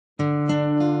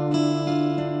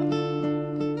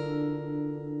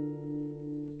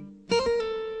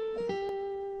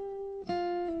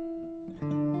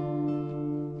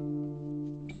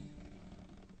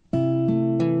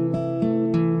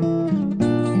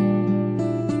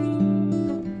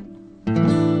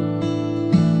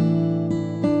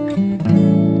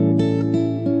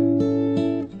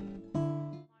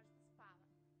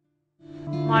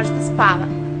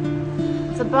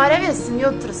Zaboravio sam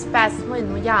jutros pesmu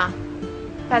jednu ja,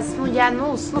 pesmu jednu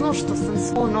usnu što sam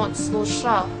svu noć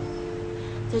slušao.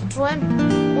 Te čujem,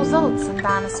 uzalud sam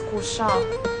danas kušao,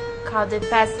 kao da je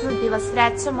pesma bila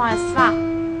sreća moja sva.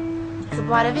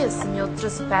 Zaboravio sam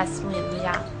jutros pesmu jednu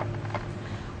ja.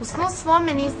 U snu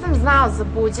svome nisam znao za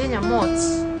buđenja moć,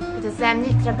 da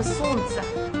zemlji treba sunca,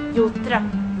 jutra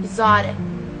i zore,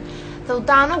 da u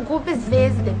danu gube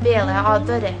zvezde bele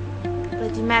odore,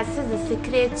 gledi mesec da se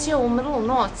kreće u umrlu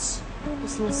noć. U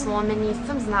snu svome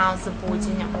nisam znao za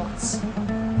buđenja moć.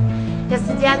 Ja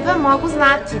sad jedva mogu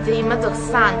znati da ima dok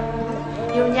san,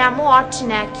 i u njemu oči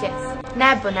neke,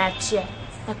 nebo nečije,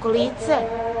 neko lice,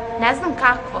 ne znam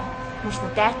kakvo, možda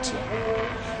dečije.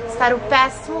 Staru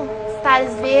pesmu, stare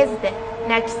zvezde,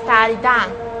 neki stari dan,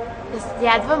 ja sad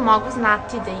jedva mogu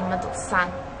znati da ima dok san.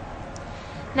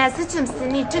 Ne sećam se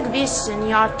ničeg više,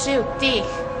 ni očiju tih,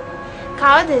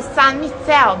 kao da je san mi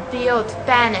ceo bio od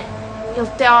pene, ili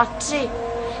te oči,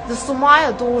 da su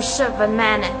moja duša van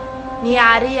mene, ni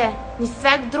arije, ni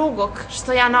sveg drugog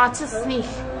što ja noća snih.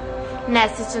 Ne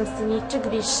sećam se ničeg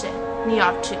više, ni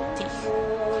očiju tih.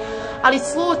 Ali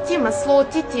slutim, a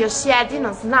slutiti još jedino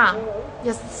znam.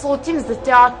 Ja slutim za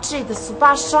te oči, da su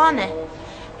baš one,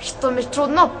 što me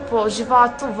čudno po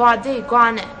životu vode i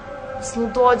gone. U snu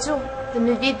dođu da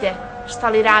me vide šta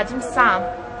li radim sam,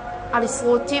 ali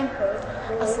slutim,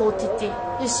 a slutiti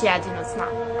još jedino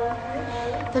znam.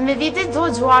 Da me vide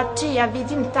dođu oči, ja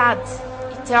vidim tad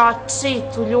i te oči, i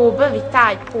tu ljubav i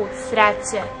taj put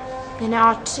sreće. Njene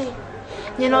oči,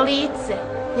 njeno lice,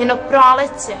 njeno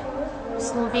proleće, u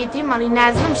snu vidim, ali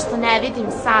ne znam što ne vidim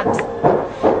sad.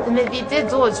 Da me vide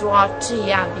dođu oči i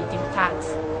ja vidim tad.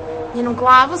 Njenu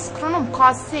glavu s krunom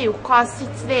kose i u kosi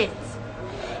cvet,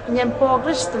 i njen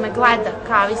pogled što me gleda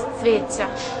kao iz cveća,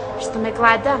 što me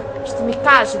gleda, što mi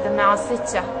kaže da me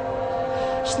osjeća,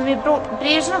 što mi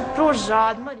brižno pruža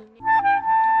odmor.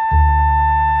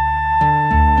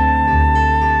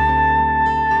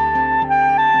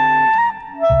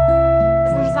 Ne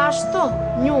znam zašto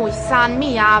nju i san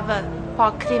mi java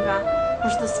pokriva,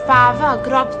 možda spava,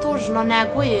 grob tužno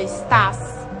neguje i stas.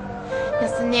 Ja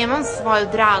sad nemam svoju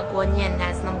dragu, od nje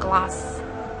ne znam glas.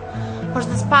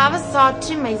 Možda spava sa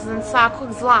očima izvan svakog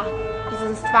zla,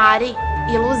 izvan stvari,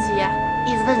 iluzija,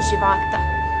 izvan života.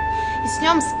 I s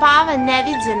njom spava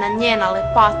neviđena njena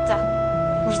lepota.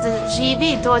 Možda živi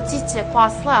i doći će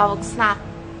posle ovog sna.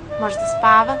 Možda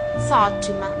spava sa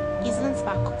očima izvan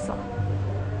svakog zla.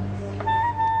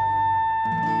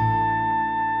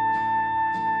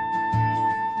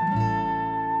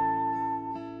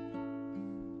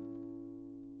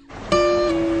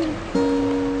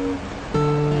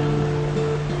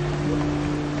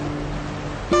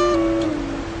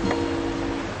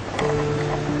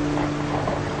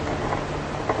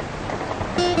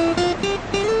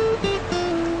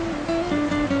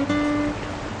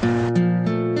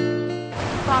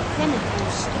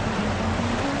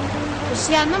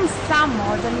 Još jednom samo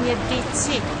da mi je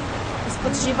dići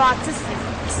ispod života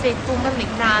svet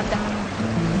umrlih nada.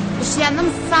 Još jednom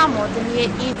samo da mi je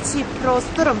ići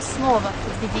prostorom snova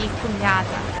pod vidikom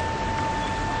jada.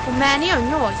 U meni o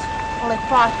njoj, o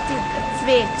lepoti,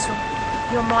 cveću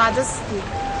i o mladosti.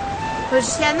 Pa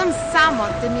još jednom samo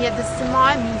da mi je da se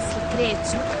moje misli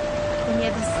kreću, da mi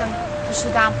je da sam još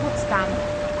jedan put tamo.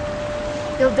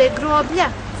 Ili da je groblja,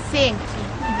 senki,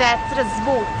 vetra,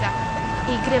 zvuka,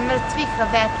 igre mrtvih, a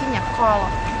vetinja kolo,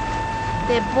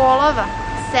 da je bolova,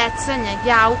 sećanja,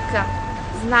 jauka,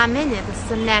 znamenje da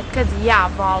sam nekad i ja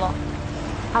volao.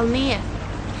 Al nije.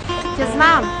 Ja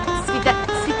znam,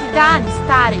 svi ti dani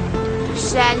stari,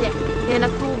 želje, njena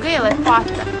tuga i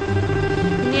lepota,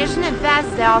 nježne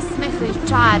veze, osmeha i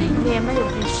čari nemaju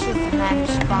više za mene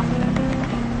života.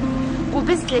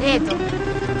 Gube se redom,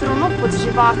 trunu pod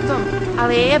životom,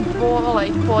 aleje bola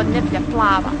i podneblja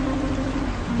plava.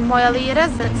 I moja lira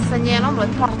sa njenom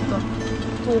lepotom,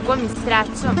 tugom i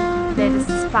srećom, gde da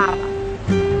se spava.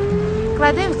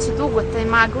 Gledajući dugo taj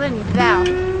magleni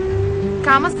veo,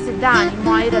 kamo se dani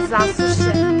moji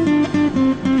razasuše,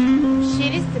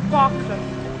 širi se pokrov,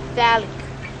 velik,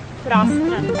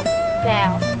 prostran,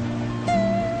 beo,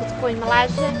 pod kojim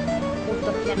leže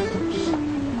utopljene duše.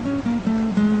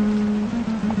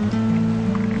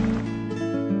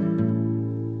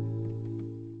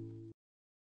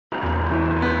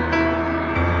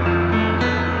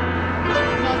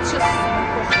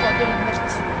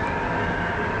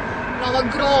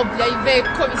 Groblja i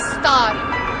vekovi stari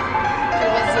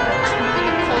prolaze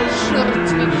računane kao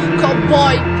žrtvi, kao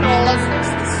boj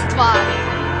prolaznosti stvari.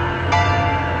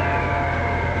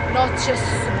 Noće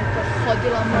su me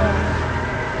prohodila mora,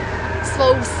 sva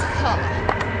uskala,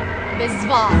 bez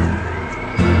vala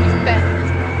i petla.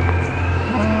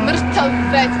 čitav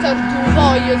vetar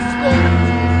duvao je zgora.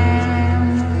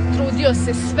 Trudio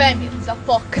se svemir da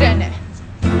pokrene.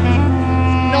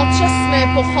 Noćas me je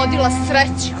pohodila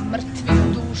sreća mrtvih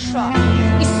duša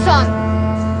i san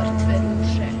mrtve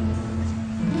ruže.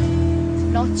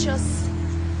 Noćas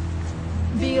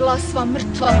bila sva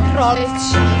mrtva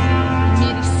proleća,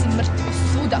 mirisi mrtvi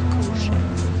svuda kruže.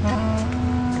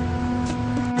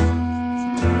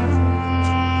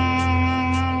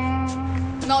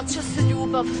 Noćas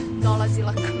ljubav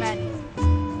dolazila k meni,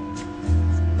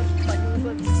 mrtva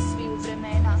ljubav iz sviju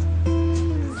vremena,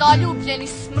 zaljubljeni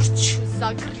smrću,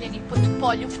 zagrljeni pod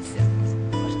poljupcem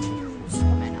mrtvih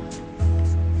uspomena.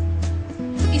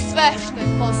 I sve što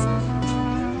je poslao,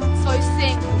 svoju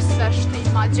senku sve što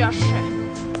imađaše,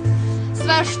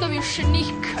 sve što više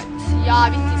nikad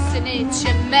javiti se neće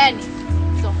meni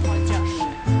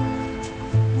dohođaše.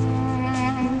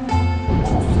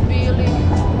 To su bili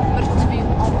mrtvi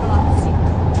oblaci,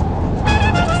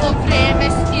 mrtvo vreme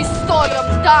s istorijom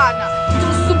dana, tu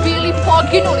su bili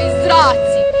poginuli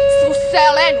zraci, svu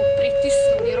selenu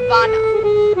pritisnu nirvana.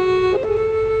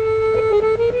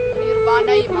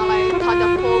 Nirvana imala je tada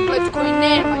pogled koji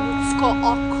nema ljudsko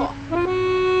oko,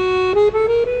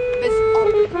 bez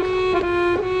obleka,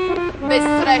 bez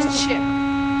sreće,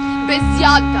 bez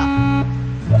jada,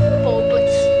 pogled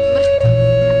mrtav.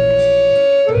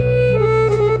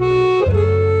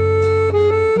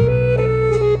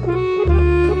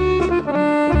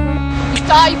 I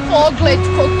taj pogled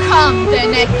ko kamde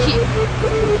neki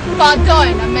padao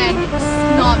je na mene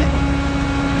snove,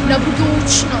 na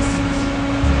budućnost,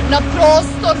 na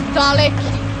prostor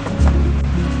daleki,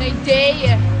 na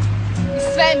ideje i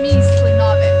sve misli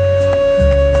nove.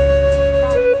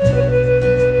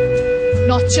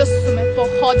 Noćas su me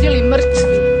pohodili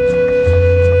mrtvi,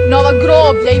 nova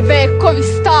groblja i vekovi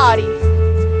stari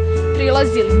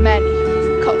prilazili meni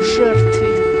kao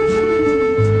žrtvi,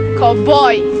 kao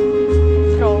boj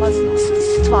prolaznosti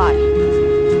stvari.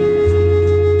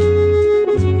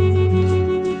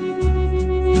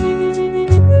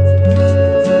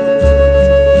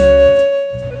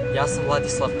 Ja sam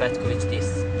Vladislav Petković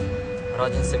Disu.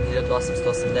 Rođen sam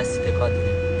 1880.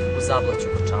 godine u Zavlaću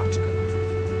kod Čačka.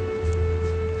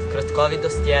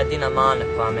 Kratkovidost je Edina mana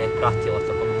koja me je pratila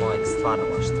tokom mojeg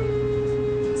stvaralaštva.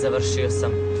 Završio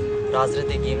sam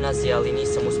razrede gimnazije, ali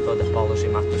nisam uspeo da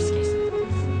položim maturski ispit.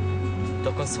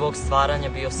 Tokom svog stvaranja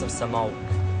bio sam samouk.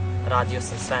 Radio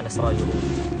sam sve na svoju ruku.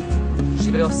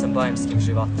 Živeo sam bojemskim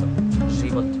životom.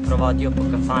 Život provodio po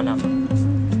kafanama.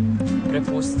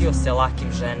 Prepustio se lakim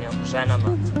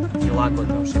ženama i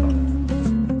lagodnom životu.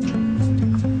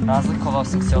 Razlikovao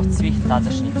sam se od svih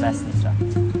tadašnjih pesničara.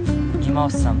 Imao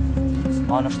sam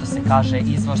ono što se kaže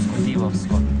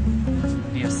izvorsko-divovsko.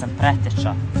 Bio sam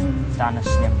preteča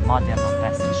današnjem modernom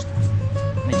pesništvu.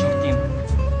 Međutim,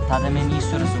 tada me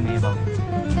nisu razumijevali.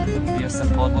 Bio sam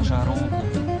podložan ruglu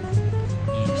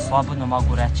i slobodno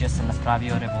mogu reći da sam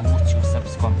napravio revoluciju u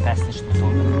srpskom pesništvu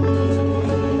toga.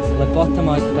 Lepota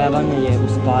mojeg pevanja je u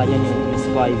spaljanju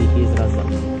nespojivih izraza,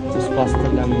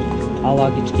 uspostavljanju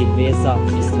alogičkih veza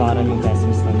i stvaranju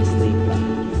besmislenih slika.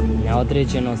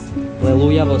 Neodređenost,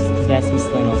 lelujavost,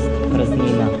 besmislenost,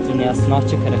 praznina i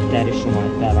nejasnoće karakterišu moje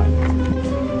pevanje.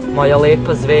 Moja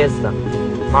lepa zvezda,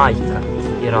 majka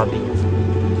i robinja.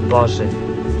 Bože,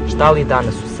 šta li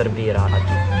danas u Srbiji radi?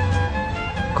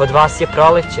 Kod vas je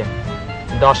proleće,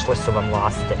 došle su vam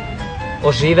laste,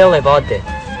 oživele vode,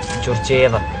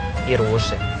 đurđevak i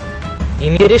ruže. I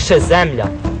miriše zemlja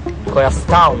koja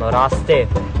stalno raste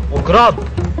u grob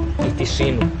i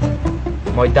tišinu,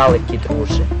 moj daleki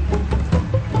druže.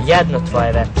 Jedno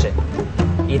tvoje veče,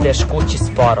 ideš kući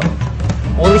sporo,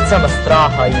 ulicama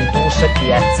straha i duša ti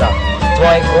jeca,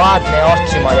 tvoje gladne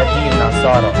oči moja divna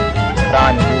zoro,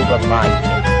 hrani ljubav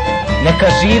majke. Neka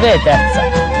žive deca,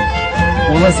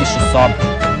 ulaziš u sobu,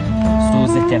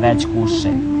 suze te već guše,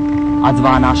 a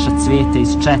dva naša cvijeta iz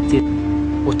 4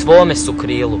 u tvome su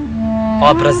krilu,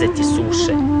 obraze ti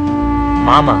suše.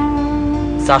 Mama,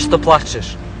 zašto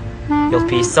plačeš? Jel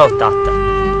pisao tata?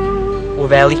 U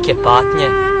velike patnje,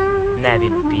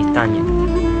 nevino pitanje,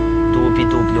 dubi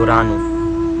dublju ranu,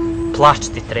 plač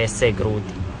ti trese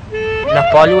grudi. Na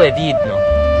polju je vidno,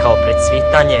 kao pred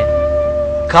cvitanje,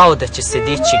 kao da će se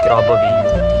dići grobovi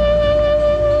ljudi.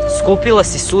 Skupila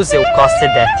si suze u kose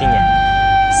detinje,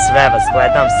 sve vas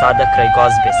gledam sada kraj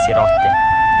gozbe sirote.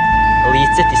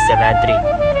 Lice ti se vedri,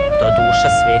 do duša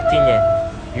svetinje,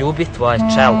 ljubi tvoje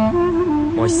čelo,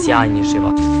 moj sjajni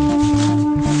život.